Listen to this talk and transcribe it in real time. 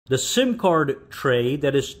The SIM card tray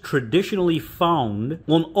that is traditionally found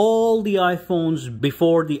on all the iPhones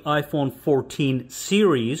before the iPhone 14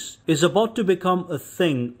 series is about to become a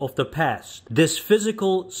thing of the past. This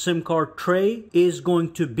physical SIM card tray is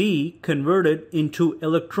going to be converted into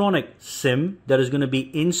electronic SIM that is going to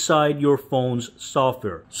be inside your phone's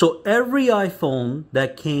software. So every iPhone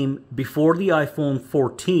that came before the iPhone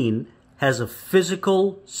 14 has a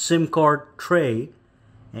physical SIM card tray,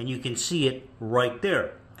 and you can see it right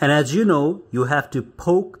there. And as you know, you have to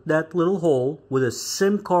poke that little hole with a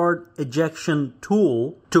SIM card ejection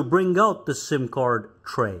tool to bring out the SIM card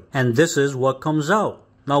tray. And this is what comes out.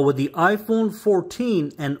 Now with the iPhone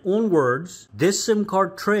 14 and onwards, this SIM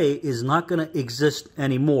card tray is not going to exist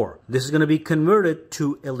anymore. This is going to be converted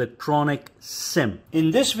to electronic SIM. In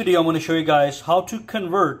this video, I'm going to show you guys how to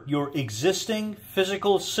convert your existing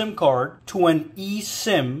physical SIM card to an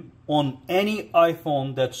eSIM on any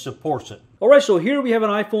iPhone that supports it. Alright, so here we have an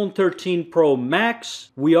iPhone 13 Pro Max.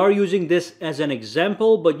 We are using this as an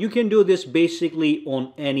example, but you can do this basically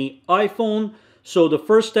on any iPhone. So the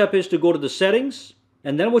first step is to go to the settings.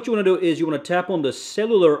 And then what you want to do is you want to tap on the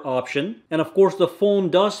cellular option. And of course, the phone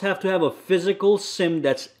does have to have a physical SIM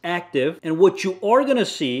that's active. And what you are going to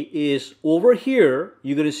see is over here,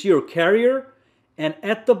 you're going to see your carrier. And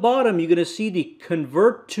at the bottom, you're going to see the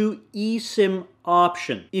convert to eSIM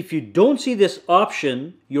option. If you don't see this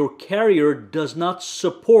option, your carrier does not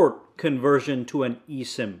support conversion to an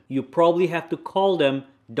eSIM. You probably have to call them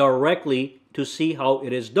directly to see how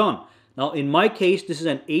it is done. Now, in my case, this is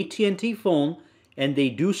an Attn phone, and they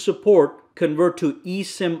do support convert to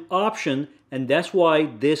eSIM option, and that's why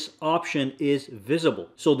this option is visible.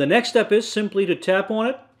 So the next step is simply to tap on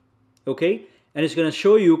it, okay? And it's going to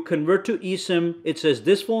show you convert to eSIM. It says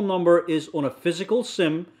this phone number is on a physical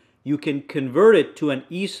SIM. You can convert it to an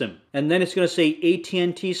eSIM. And then it's going to say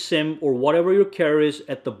AT&T SIM or whatever your carrier is.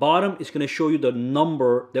 At the bottom, it's going to show you the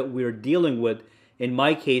number that we're dealing with. In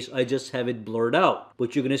my case, I just have it blurred out.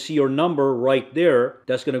 But you're going to see your number right there.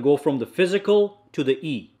 That's going to go from the physical to the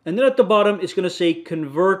E. And then at the bottom, it's going to say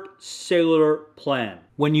Convert Cellular Plan.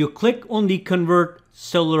 When you click on the Convert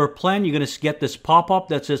Cellular Plan, you're going to get this pop-up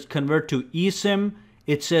that says Convert to eSIM.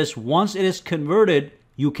 It says once it is converted,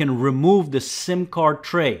 you can remove the SIM card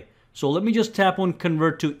tray. So let me just tap on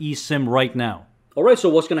Convert to eSIM right now. Alright, so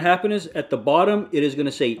what's going to happen is at the bottom, it is going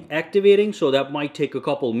to say activating. So that might take a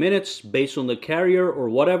couple minutes based on the carrier or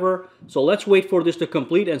whatever. So let's wait for this to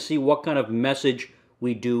complete and see what kind of message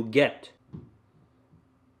we do get.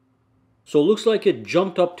 So it looks like it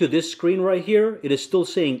jumped up to this screen right here. It is still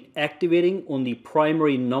saying activating on the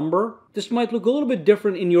primary number. This might look a little bit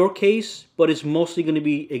different in your case, but it's mostly going to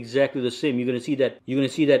be exactly the same. You're going to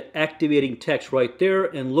see that activating text right there,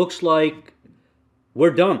 and looks like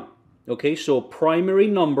we're done. Okay, so primary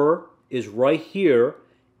number is right here.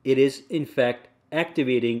 It is in fact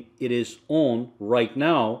activating. It is on right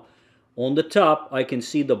now. On the top, I can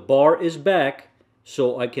see the bar is back,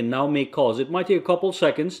 so I can now make calls. It might take a couple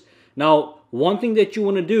seconds. Now, one thing that you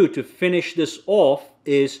want to do to finish this off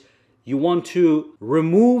is you want to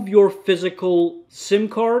remove your physical SIM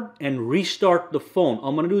card and restart the phone.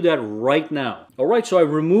 I'm going to do that right now. Alright, so I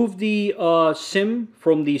removed the SIM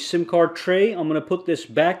from the SIM card tray. I'm going to put this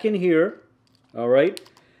back in here. Alright,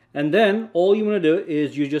 and then all you want to do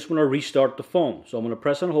is you just want to restart the phone. So I'm going to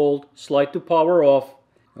press and hold, slide to power off.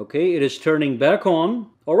 Okay, it is turning back on.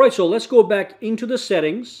 Alright, so let's go back into the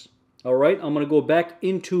settings. Alright, I'm going to go back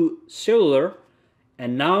into cellular,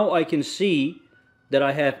 and now I can see that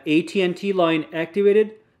I have AT&T line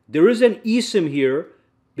activated. There is an eSIM here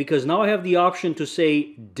because now I have the option to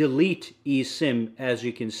say delete eSIM, as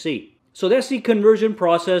you can see. So that's the conversion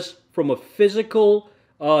process from a physical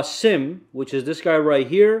SIM, which is this guy right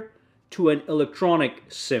here, to an electronic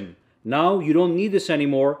SIM. Now you don't need this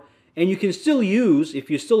anymore, and you can still use, if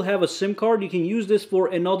you still have a SIM card, you can use this for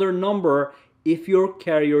another number if your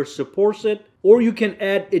carrier supports it, or you can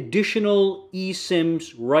add additional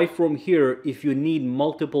eSIMs right from here if you need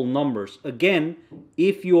multiple numbers. Again,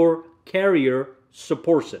 if your carrier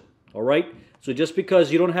supports it. Alright, so just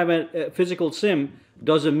because you don't have a physical SIM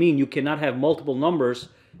doesn't mean you cannot have multiple numbers.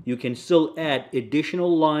 You can still add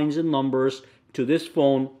additional lines and numbers to this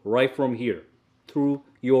phone right from here through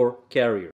your carrier.